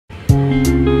You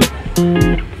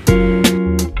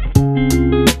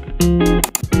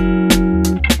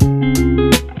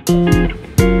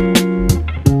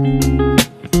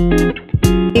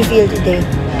feel today?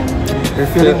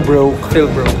 We're feeling broke. Feel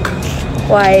broke.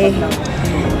 Why?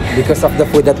 Because of the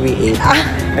food that we ate.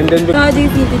 And then How do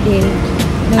you feel today?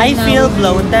 I feel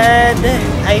bloated.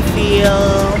 I feel...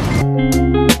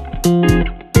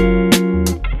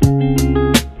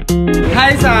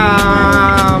 Hi,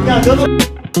 Sam!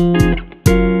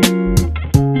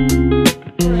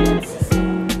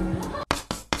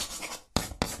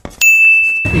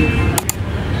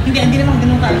 Hindi naman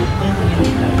ganun ka.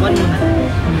 One muna.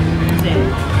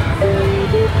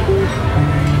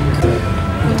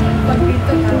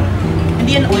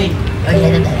 Hindi yan oil.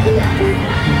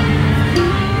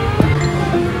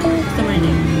 Customer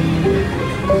name.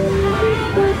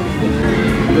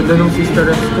 Ganda ng sister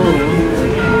ko.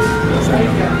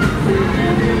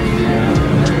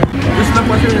 Gusto na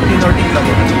po siya yung Nordic na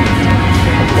po.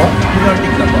 What?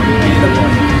 Nordic na po. Hindi na po.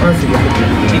 Oh, sige.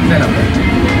 Eat na lang po.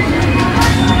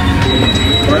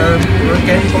 Or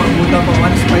kaya po ang buta po,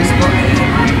 1 spice po.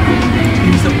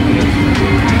 Piece of food.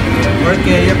 Or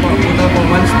kaya po ang buta po,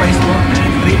 1 spice po.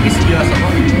 3 piece gyoza po.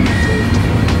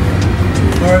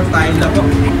 Or Tayla po.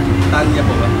 Talya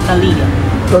po ba? Talia.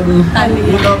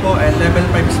 Buta po and level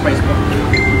 5 spice po.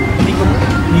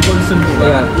 Nicholson po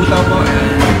ba? Yeah. Buta po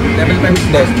and level 5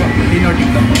 spice po. Hindi Nordic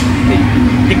na po.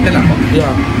 Tik na lang po.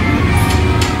 Yeah.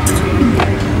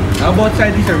 How about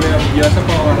side dish, sir? We have gyoza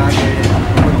po, karage,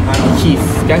 Cheese.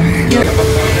 Kaliya.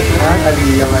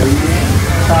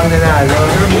 Saan nanalo?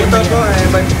 Buta po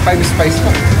and 5 spice po.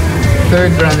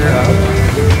 Third runner-up.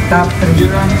 Top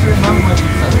 3.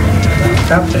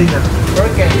 Top 3 na.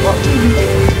 Okay po.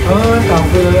 Oh, top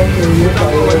 3 na lang.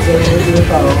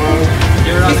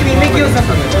 Excuse me, may gyoza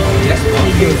po. Yes po.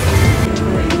 May gyoza.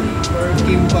 Or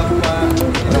kimbap pa.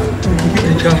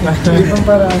 Ibang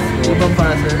para. Ibang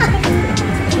pa, sir.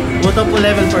 Buto po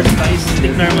level 4 spice.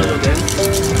 Stick normal ulit.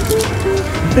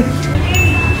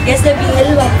 Yes, the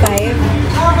bill, 1.5.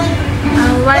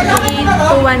 1.8 to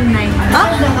 1.9. Ah?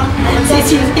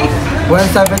 Sisili.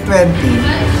 1,720.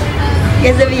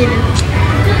 Yes, the bill.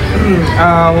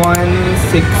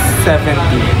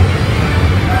 1,670.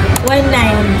 1.9.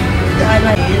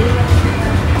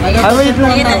 Ah, wait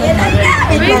lang. Wait lang.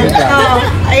 Oh,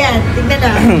 ayan, tignan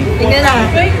na. Tignan na.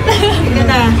 Tignan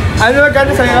na. Ano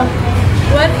magkano sa'yo?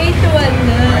 1.8 to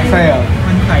 1.9. Sa'yo?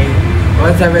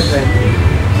 1,720.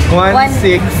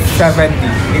 1,670.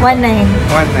 1.9.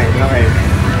 1,900. Okay.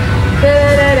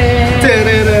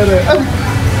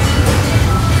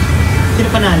 Sino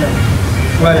panalo?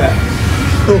 Wala.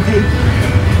 Okay.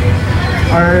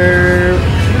 Or...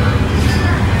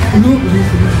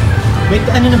 Wait,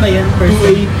 ano na ba yan? First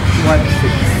 2,816.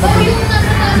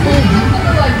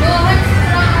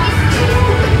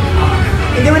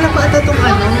 Hindi wala pa ata itong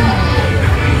ano.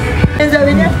 Ano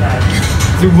sabi niya?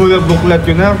 Subulang buklat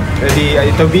yun na. Pwede,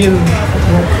 ito bill.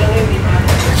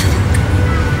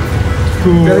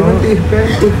 Pero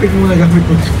toothpick muna gamit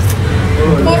ko.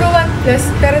 Puro 1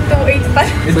 plus, pero 2.8 pa.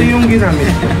 Ito yung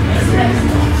ginamit.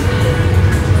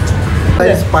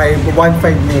 Times 5,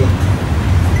 1.5 na eh.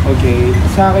 Okay.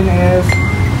 Sa akin is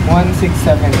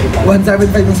 1,670.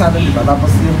 175 yung sa atin, diba?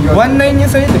 Tapos yung... 1,900 yung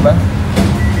sa'yo, diba?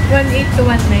 1.8 to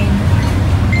 1.9.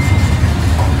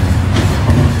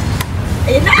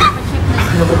 Ayun na!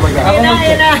 Ayun na,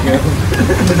 ayun na.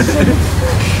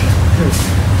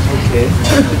 Okay.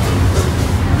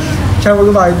 Siya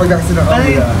mag-umakit pag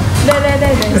nakasinakabula.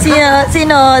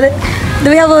 Sino? Do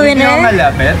we have a Hindi winner? ako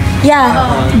malapit.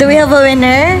 Yeah. Do we have a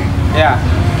winner? Yeah.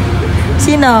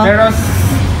 Sino? Pero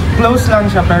close lang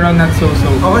siya, pero not so.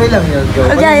 Okay lang yun. Go.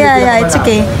 Yeah, it's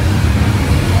okay.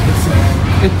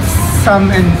 It's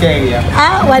Sam and Kay, yeah.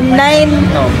 Ah, 1.9.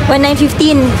 No.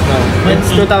 1.915. No.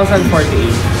 It's 2,048.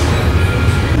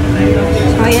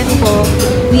 So, ayan po.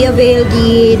 We availed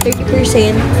the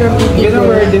 30% from You know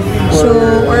where Itigo. this... So,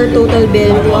 our total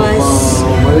bill was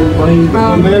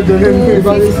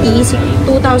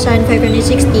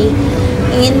 2,560.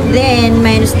 And then,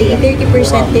 minus the 30%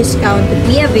 discount that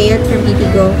we availed from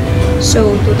Itigo.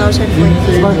 So,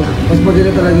 2,040. Mas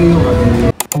maganda talaga yung ano.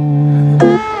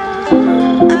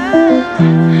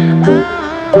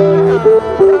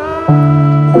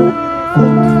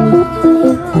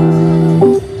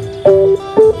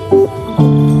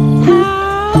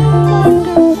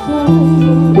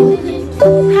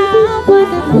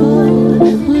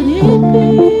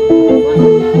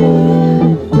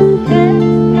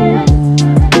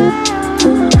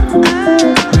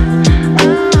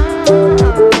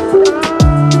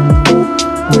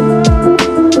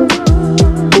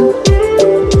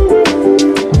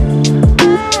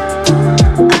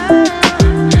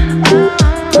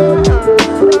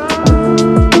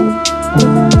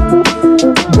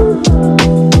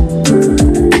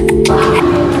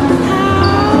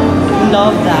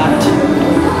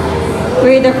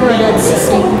 We're the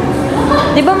products.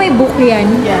 Di ba may book yan?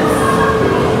 Yes.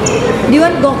 Do you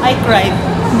want gong? I cried.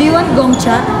 Do you want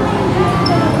gongcha?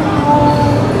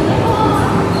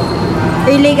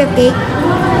 Or like a cake?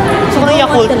 Gusto ko ng Don't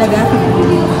Yakult. want talaga?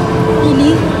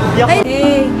 Really? Yakult.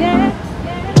 Hey!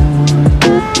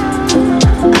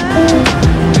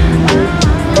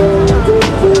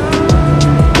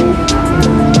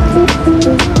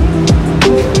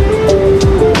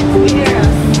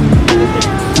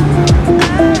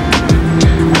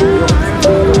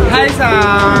 Hi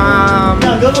Sam!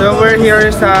 So we're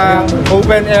here sa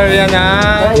open area na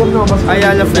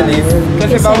Ayala, Feliz.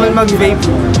 Kasi bawal mag-vape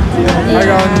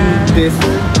around this.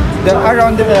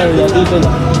 Around the area, dito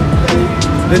lang.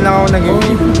 Doon lang ako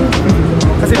nag-vape.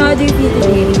 Kasi How do you feel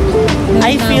today?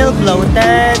 I feel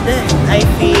bloated. I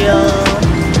feel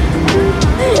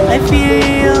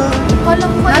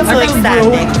not so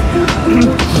ecstatic.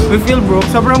 we feel broke.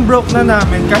 Sobrang broke na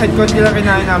namin. Kahit konti lang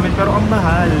kinain namin, pero ang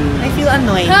mahal. I feel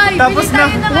annoyed. Hi, Tapos bili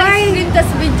tayo na- ng ice cream, tas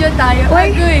video tayo.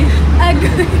 Agoy.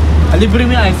 Agoy. Libre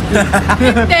mo yung ice cream.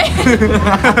 Hindi.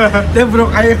 De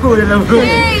broke kayo. Wala na broke.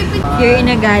 Hey, You're in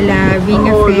a gala, being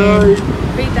a friend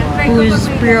wait, try ko who's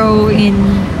pa. pro in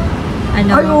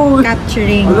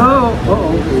capturing. Hello?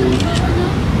 Oo, okay.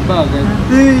 Bakit?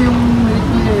 Yung...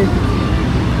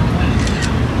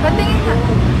 Patingin ka.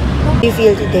 How do you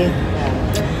feel today?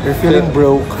 We're feeling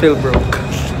broke Feel broke.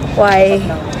 Why?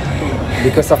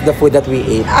 because of the food that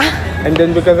we ate. And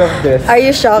then because of this, Are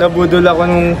you shocked? nabudol ako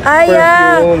nung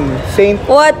yeah. perfume.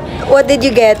 What did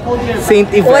you get? Saint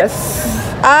What? Yves.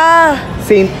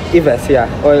 Saint Yves, yeah.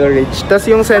 Oil rich. Tapos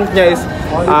yung scent niya is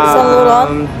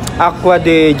Laurent? Aqua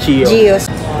de Gio. Gios.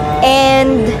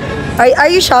 And are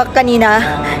you shocked kanina?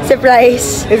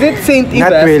 Surprise. Is it Saint Yves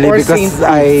Not really or because Saint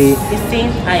The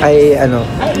same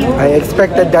I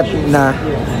expected that na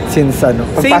since Saint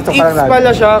pagpasok pa Yves lang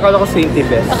pala siya. Akala ko Saint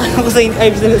Yves. Ako Saint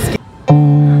Ives na skin.